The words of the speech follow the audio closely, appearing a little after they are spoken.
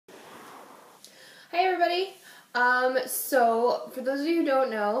Hi everybody. So for those of you who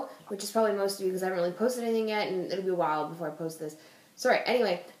don't know, which is probably most of you because I haven't really posted anything yet and it'll be a while before I post this. Sorry,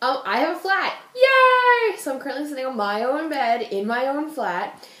 anyway, I have a flat. Yay! So I'm currently sitting on my own bed in my own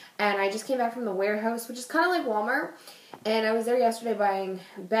flat and I just came back from the warehouse, which is kind of like Walmart, and I was there yesterday buying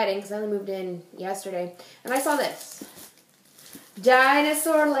bedding because I only moved in yesterday, and I saw this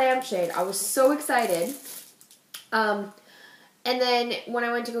dinosaur lampshade. I was so excited. And then when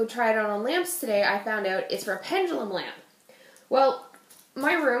I went to go try it on lamps today, I found out it's for a pendulum lamp. Well,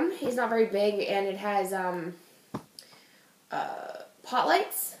 my room is not very big, and it has pot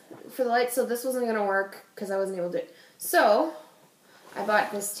lights for the lights, so this wasn't going to work because I wasn't able to do it. So I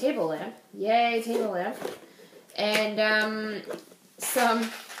bought this table lamp. Yay, table lamp. And some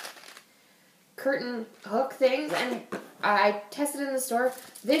curtain hook things, and I tested it in the store.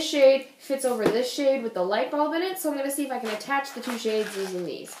 This shade fits over this shade with the light bulb in it, so I'm going to see if I can attach the two shades using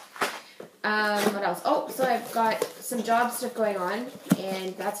these. What else? Oh, so I've got some job stuff going on,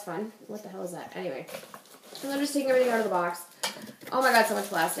 and that's fun. What the hell is that? Anyway, so I'm just taking everything out of the box. Oh my god, so much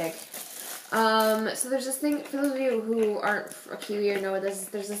plastic. So there's this thing, for those of you who aren't a Kiwi or know what this is,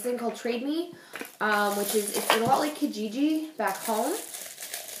 there's this thing called Trade Me, which is, it's a lot like Kijiji back home.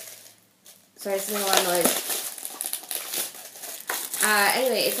 Sorry, it's making a lot of noise.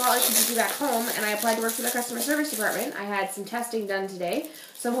 Anyway, it's a lot like Kijiji back home, and I applied to work for the customer service department. I had some testing done today,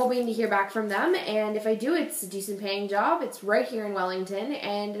 so I'm hoping to hear back from them, and if I do, it's a decent paying job. It's right here in Wellington,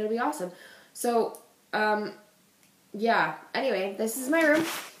 and it'll be awesome. So, yeah. Anyway, this is my room.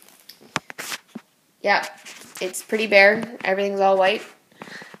 Yeah, it's pretty bare. Everything's all white.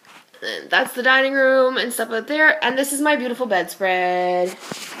 And that's the dining room and stuff out there, and this is my beautiful bedspread.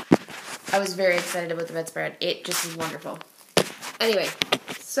 I was very excited about the bedspread. It just is wonderful. Anyway,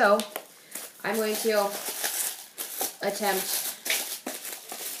 so I'm going to attempt,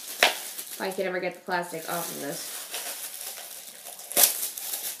 if I can ever get the plastic off of this.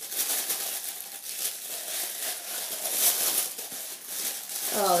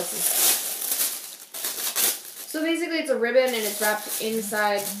 Oh, this is... So basically it's a ribbon and it's wrapped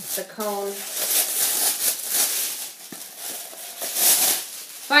inside the cone.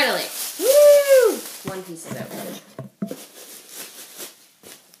 Finally! Woo! One piece of it.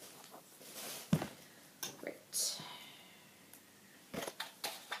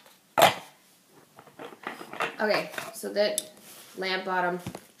 Okay, so that lamp bottom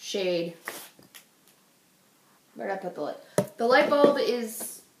shade. Where did I put the light? The light bulb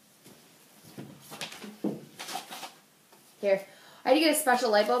is here. I had to get a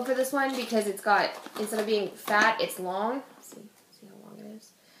special light bulb for this one because it's got, instead of being fat, it's long. See how long it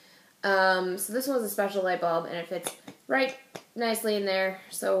is. So this one's a special light bulb and it fits right nicely in there.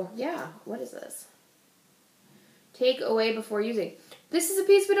 So yeah, what is this? Take away before using. This is a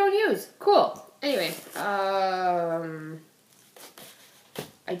piece we don't use. Cool. Anyway, I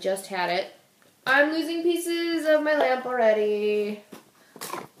just had it. I'm losing pieces of my lamp already.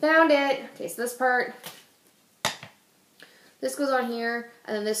 Found it. Okay, so this part, this goes on here,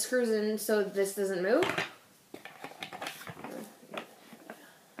 and then this screws in so this doesn't move.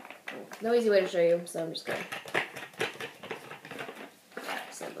 No easy way to show you, so I'm just going to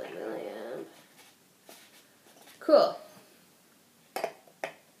assembling my lamp. Cool.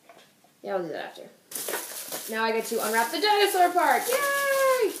 Yeah, I'll do that after. Now I get to unwrap the dinosaur part.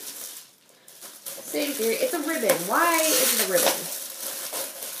 Yay! Same theory. It's a ribbon. Why is it a ribbon?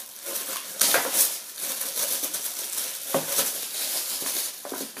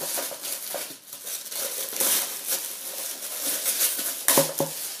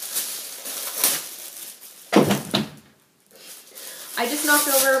 I just knocked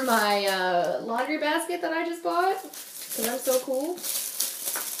over my laundry basket that I just bought because I'm so cool.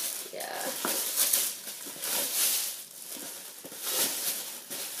 Yeah.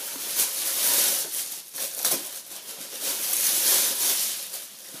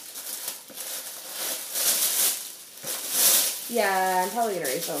 Yeah, I'm probably gonna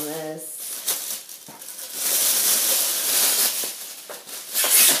refilm this.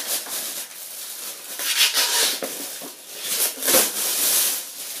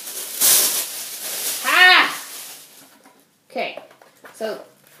 Ah! Okay, so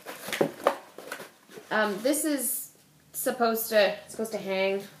this is supposed to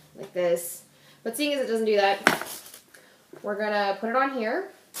hang like this, but seeing as it doesn't do that, we're gonna put it on here.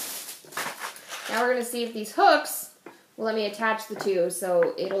 Now we're gonna see if these hooks will let me attach the two,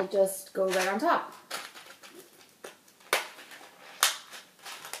 so it'll just go right on top.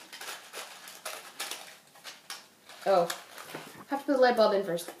 Oh, have to put the light bulb in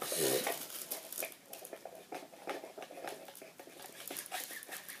first.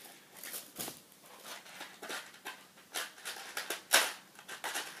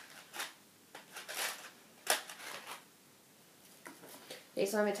 Okay,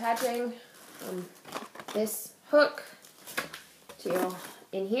 so I'm attaching this hook to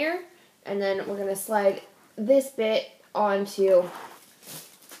in here, and then we're going to slide this bit onto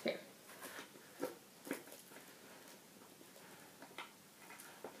here.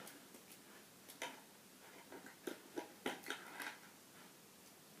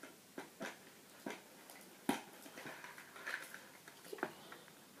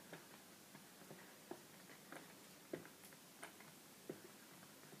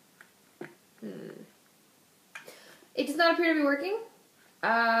 It does not appear to be working.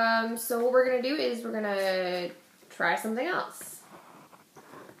 So what we're going to do is we're going to try something else.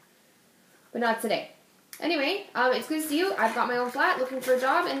 But not today. Anyway, it's good to see you. I've got my own flat, looking for a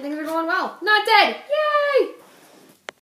job, and things are going well. Not dead! Yay!